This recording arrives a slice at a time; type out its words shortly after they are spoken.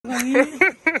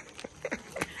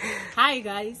Hi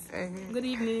guys, good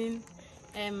evening.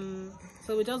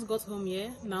 So we just got home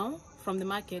here now from the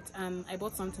market and I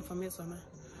bought something from Mmesoma.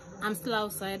 I'm still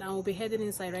outside and we'll be heading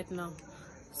inside right now.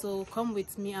 So come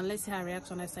with me and let's see her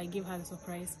reaction as I give her the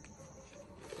surprise.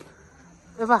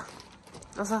 Eva,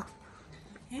 asa.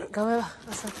 Gawe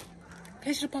asa.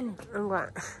 Kesh palo. Ngwa.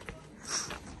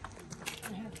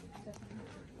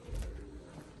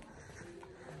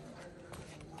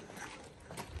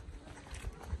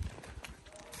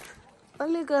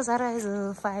 Only girls arise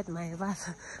to fight my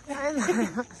battle.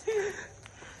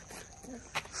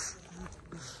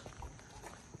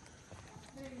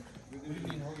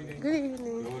 Good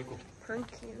evening. You're welcome. Thank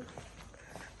you.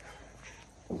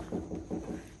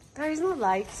 There is no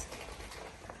light.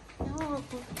 No.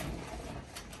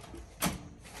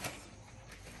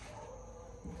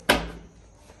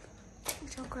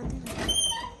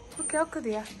 Okay, okay,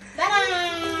 dear.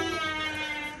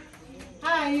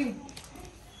 How are you?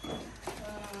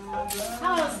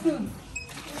 How was school?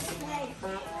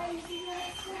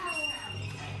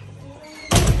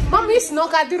 Mommy, it's no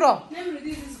kadiro. Let me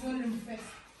read this volume first.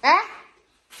 Eh?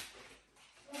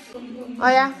 Oh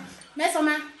yeah.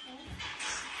 Mmesoma,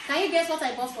 can you guess what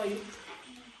I bought for you?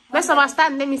 Mmesoma,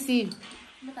 stand. Let me see.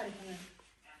 Look at the camera.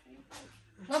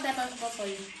 What did I bought for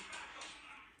you?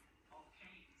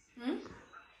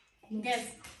 Guess.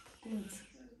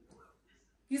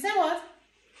 You say what?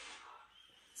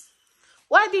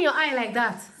 Why do your eye like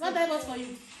that? What did I bought for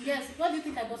you? Yes. What do you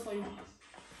think I bought for you?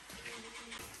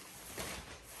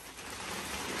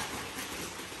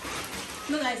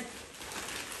 No, guys.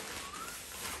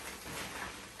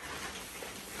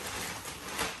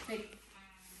 Take.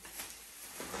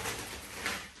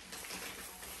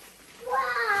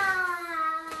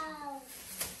 Wow!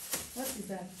 What is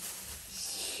that?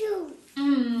 Shoot!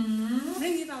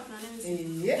 Bring it out now. Let me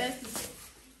see. Yeah. Test it.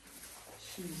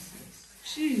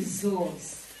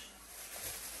 Jesus.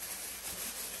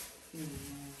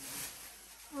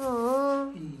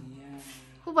 Oh. Yeah.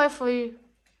 Who buy for you?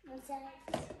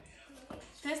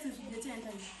 Test it. Get it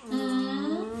enter.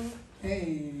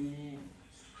 Hey.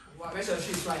 Wow, make sure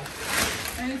she's right.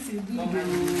 Auntie, good. Mom,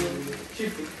 Oh.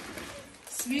 Chief.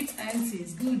 Sweet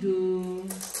aunties, good. Oh.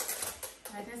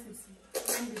 I test it.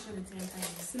 Let me show the enter.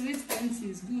 Sweet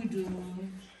aunties, good. Oh.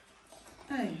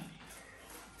 Hey.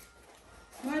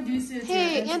 What do you say to Hey, your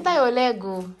auntie? enter your leg.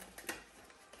 Oh.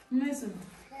 Mmesoma,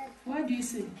 what do you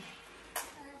say?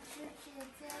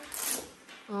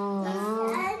 Oh.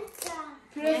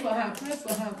 Pray for her, pray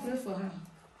for her, pray for her.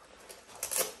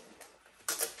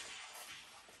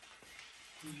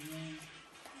 Yeah.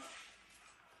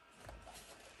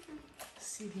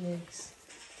 See legs.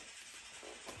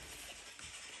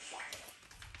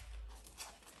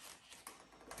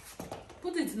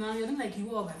 Put it now. You look like you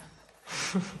walk.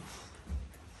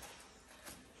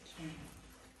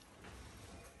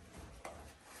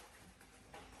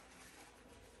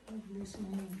 God bless you,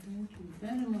 Mom. Thank you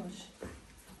very much.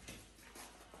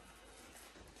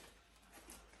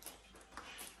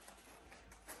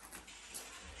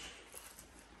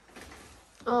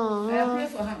 I Oh. pray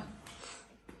for her.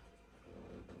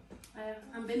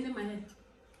 I'm bending my head.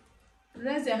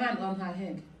 Raise your hand on her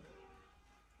head.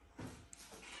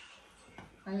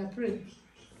 I pray.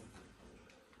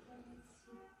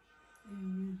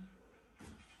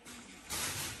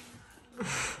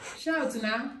 Shout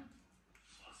now.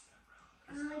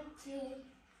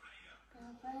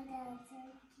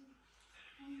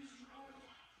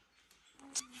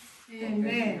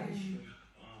 Amen.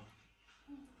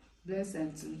 Bless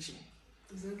and teach.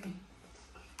 It's okay.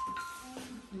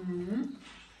 And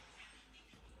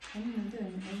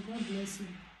God bless you.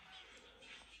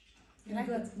 May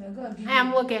God give I am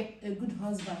you okay. a good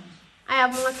husband I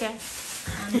am okay.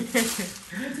 and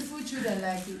beautiful children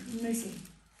like you. Mmesoma.